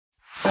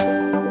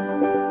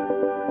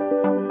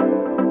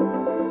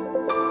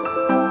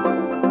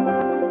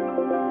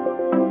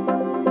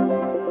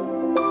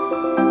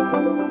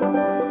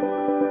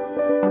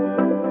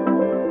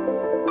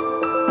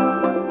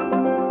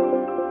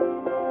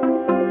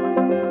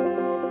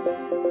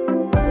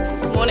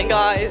Morning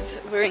guys,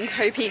 we're in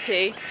Koh Phi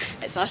Phi.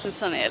 It's nice and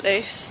sunny at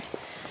least.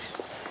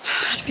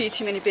 Had a few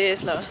too many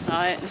beers last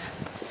night.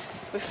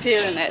 We're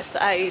feeling it, it's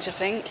the age I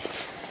think.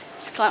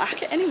 Just can't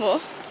hack it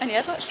anymore. Only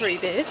had like 3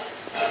 beers.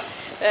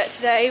 But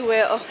today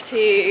we're off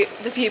to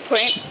the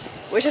viewpoint,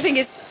 which I think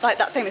is like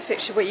that famous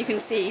picture where you can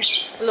see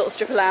a little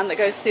strip of land that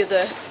goes through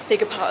the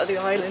bigger part of the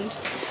island.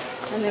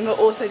 And then we're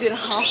also doing a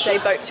half-day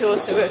boat tour,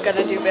 so we're going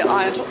to do a bit of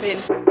island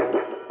hopping.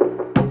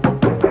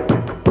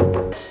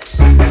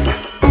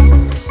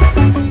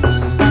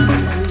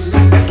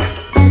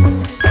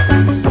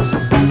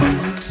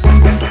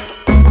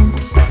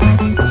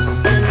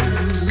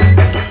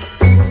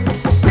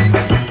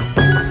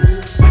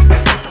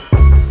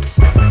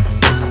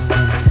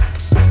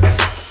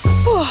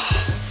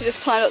 So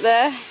just climb up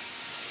there.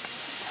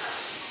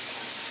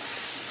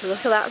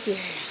 Look at that view.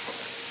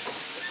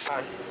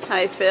 Hi. How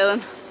you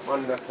feeling?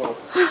 Wonderful.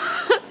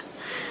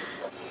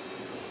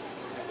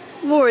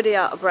 I'm already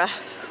out of breath.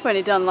 We've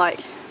only done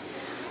like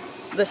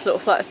this little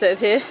flight of stairs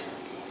here.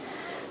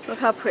 Look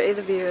how pretty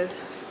the view is.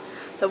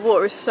 The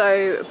water is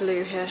so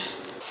blue here.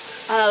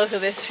 And look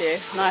at this view.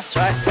 Nice,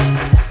 right?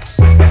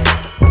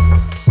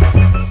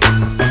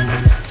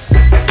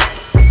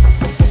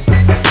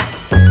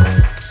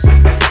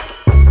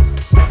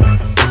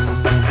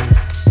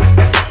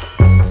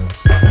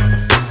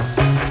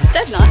 It's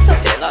dead nice, I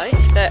feel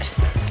like, but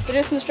they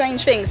do some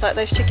strange things like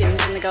those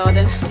chickens in the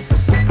garden.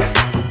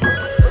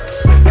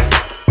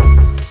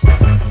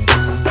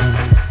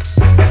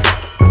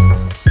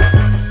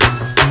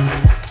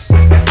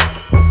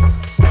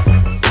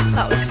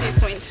 That was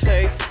viewpoint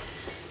 2.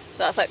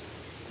 That's like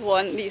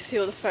one that you see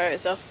all the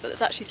photos of, but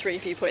there's actually 3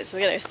 viewpoints, so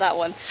we're going to go to that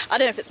one. I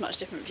don't know if it's a much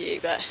different view,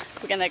 but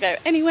we're going to go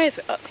anyways.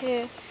 We're up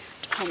here.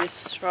 Tom is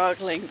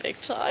struggling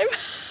big time.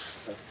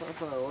 It's quite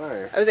far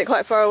away. Oh, is it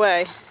quite far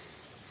away?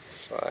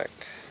 It's like...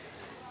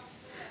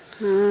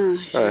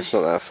 Okay. No, it's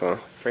not that far.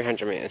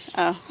 300 metres.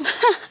 Oh.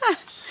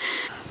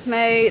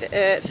 Made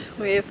it.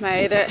 We've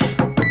made it.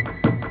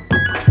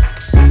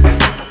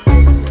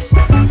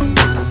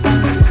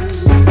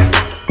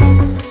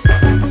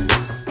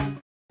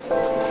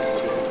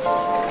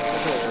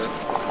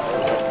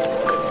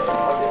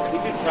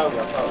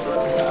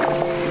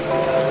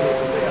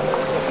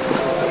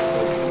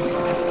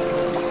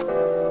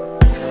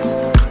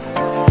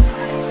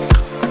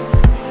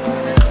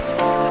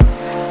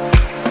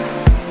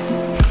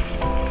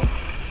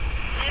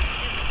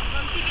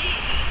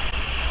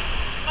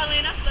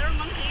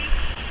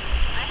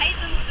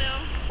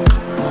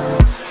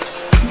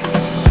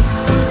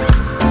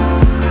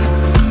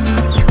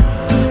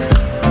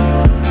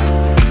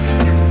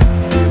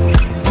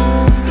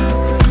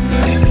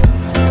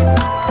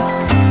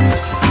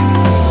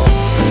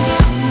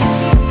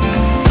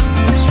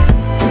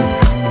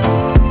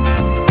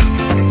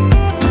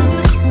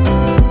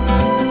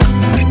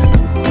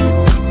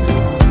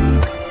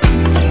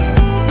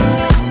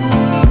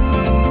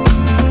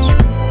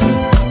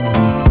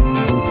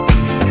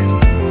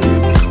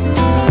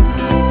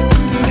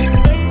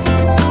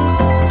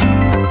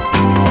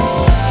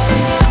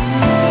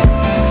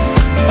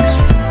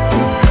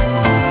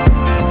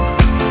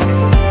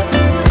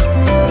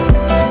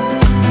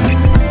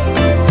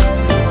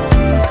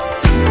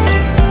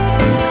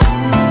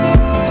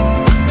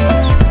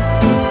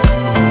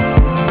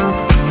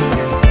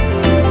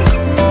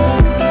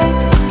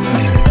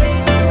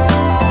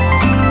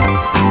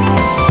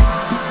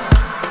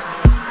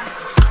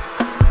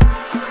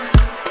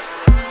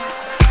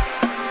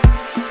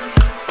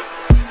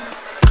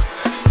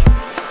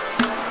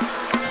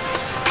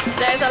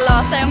 Today's our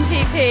last day on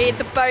Phi Phi.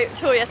 The boat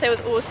tour yesterday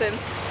was awesome.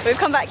 We've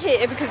come back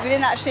here because we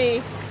didn't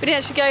actually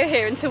go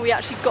here until we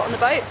actually got on the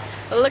boat.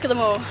 But look at them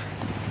all.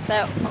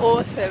 They're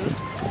awesome.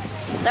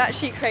 They're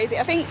actually crazy.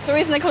 I think the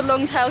reason they're called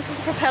longtails is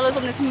because the propeller's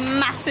on this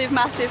massive,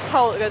 massive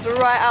pole that goes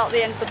right out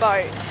the end of the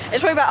boat.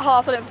 It's probably about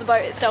half the length of the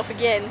boat itself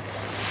again.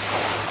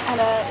 And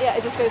yeah,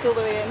 it just goes all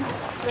the way in.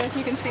 I don't know if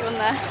you can see one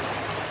there.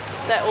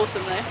 They're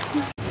awesome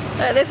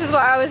though. This is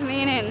what I was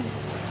meaning.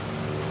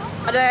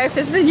 I don't know if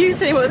this is in use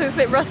anymore, it's a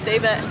bit rusty,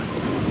 but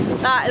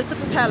that is the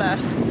propeller.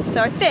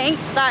 So I think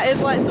that is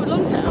why it's called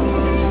longtail.